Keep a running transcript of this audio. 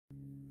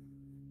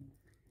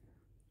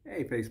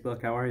Hey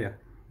Facebook, how are you?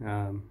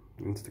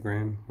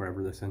 Instagram,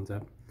 wherever this ends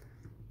up.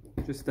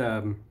 Just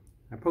I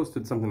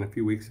posted something a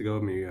few weeks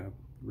ago, me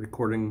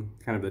recording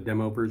kind of the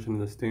demo version of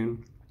this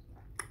tune,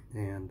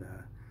 and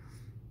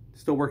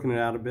still working it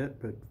out a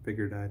bit, but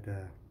figured I'd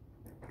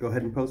go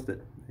ahead and post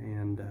it.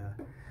 And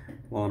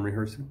while I'm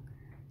rehearsing,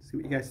 see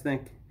what you guys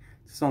think.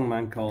 It's a song of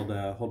mine called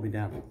 "Hold Me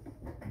Down."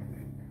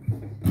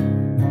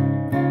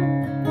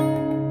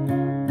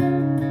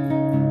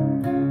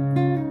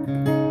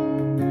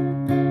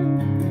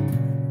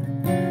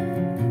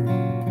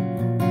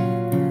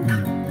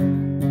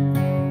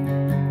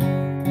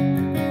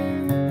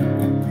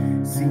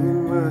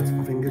 Seeing words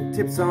from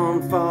fingertips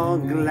on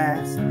fog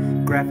glass,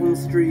 graphing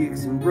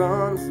streaks and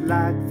runs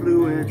like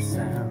fluid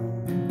sound.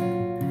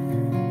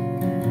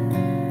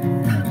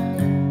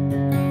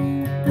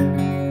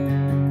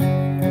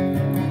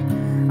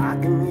 I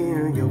can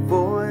hear your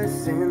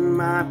voice in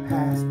my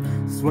past,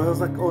 swells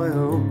like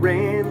oil,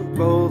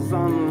 rainbows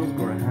on the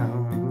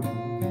ground.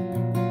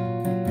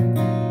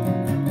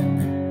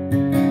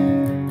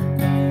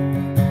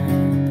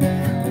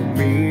 Or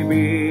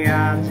maybe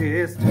I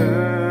just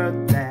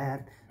heard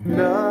that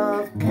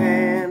love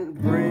can't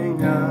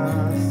bring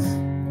us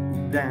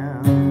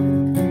down.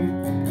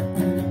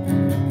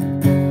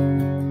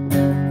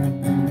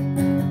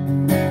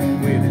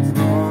 When it's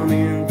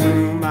running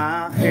through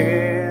my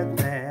head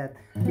that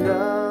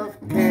love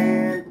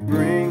can't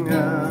bring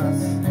us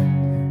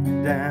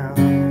down.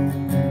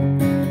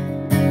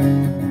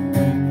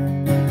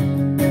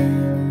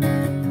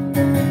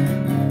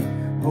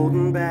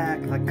 Holding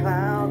back like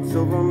clouds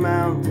over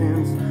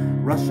mountains,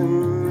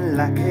 rushing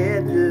like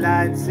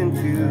headlights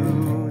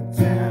into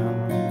town.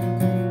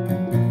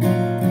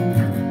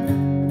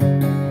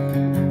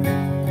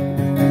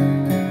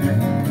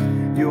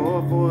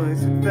 Your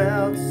voice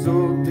felt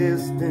so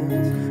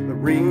distant, but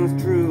rings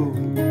true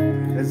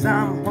as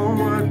I'm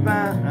homeward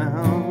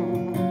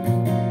bound.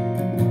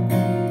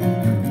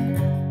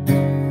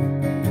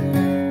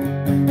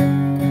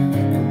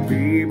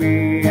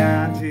 Baby,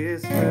 I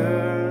just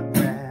heard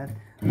that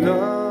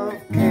love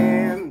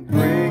can't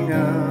bring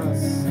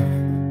us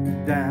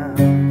down.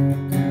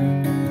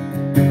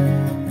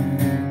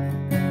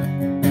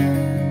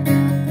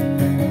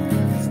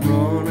 It's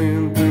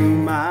running through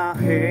my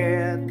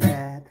head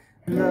that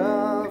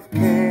love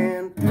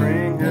can't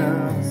bring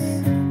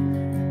us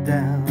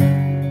down.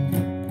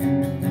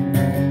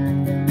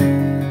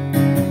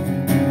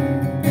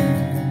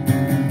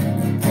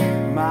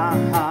 My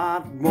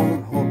heart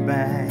won't hold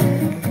back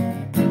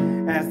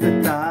as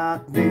the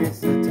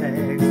darkness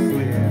attacks.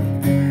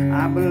 Swear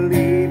I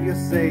believe your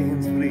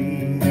sayings,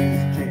 please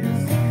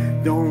just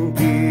don't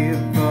give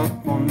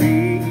up on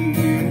me.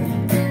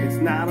 It's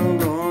not a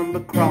run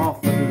but crawl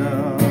for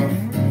love,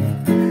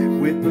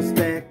 with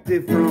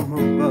perspective from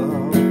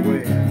above,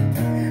 where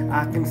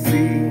I can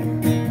see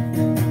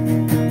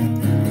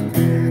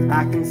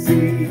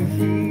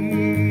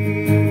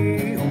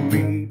or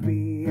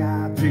maybe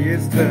I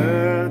just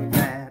heard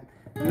that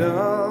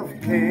love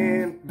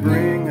can't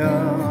bring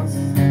us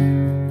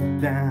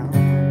down.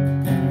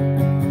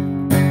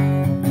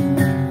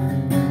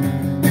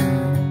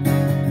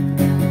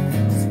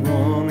 It's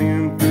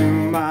running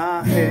through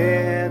my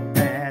head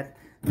that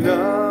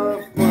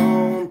love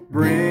won't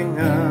bring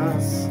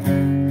us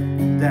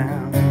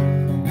down.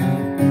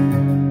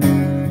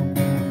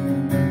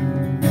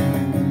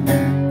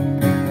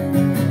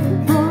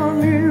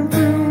 Running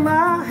through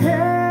my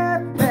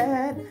head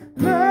that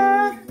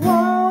love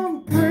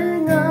won't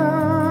bring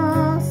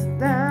us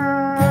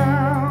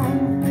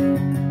down.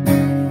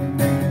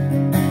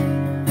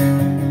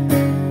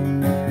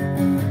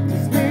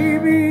 Just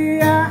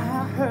maybe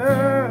I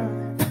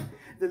heard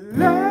that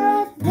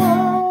love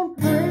won't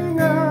bring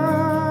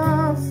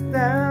us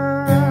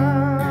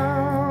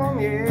down,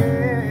 yeah.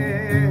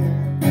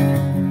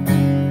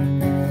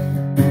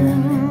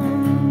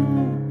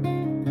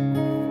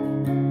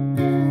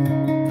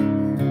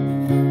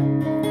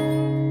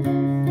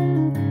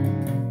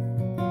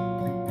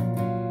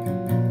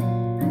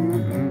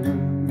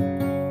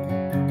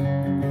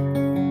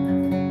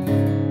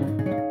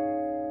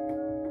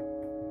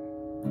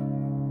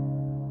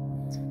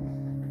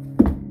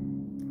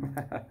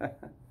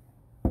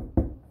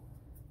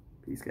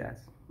 Peace, guys.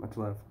 Much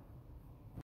love.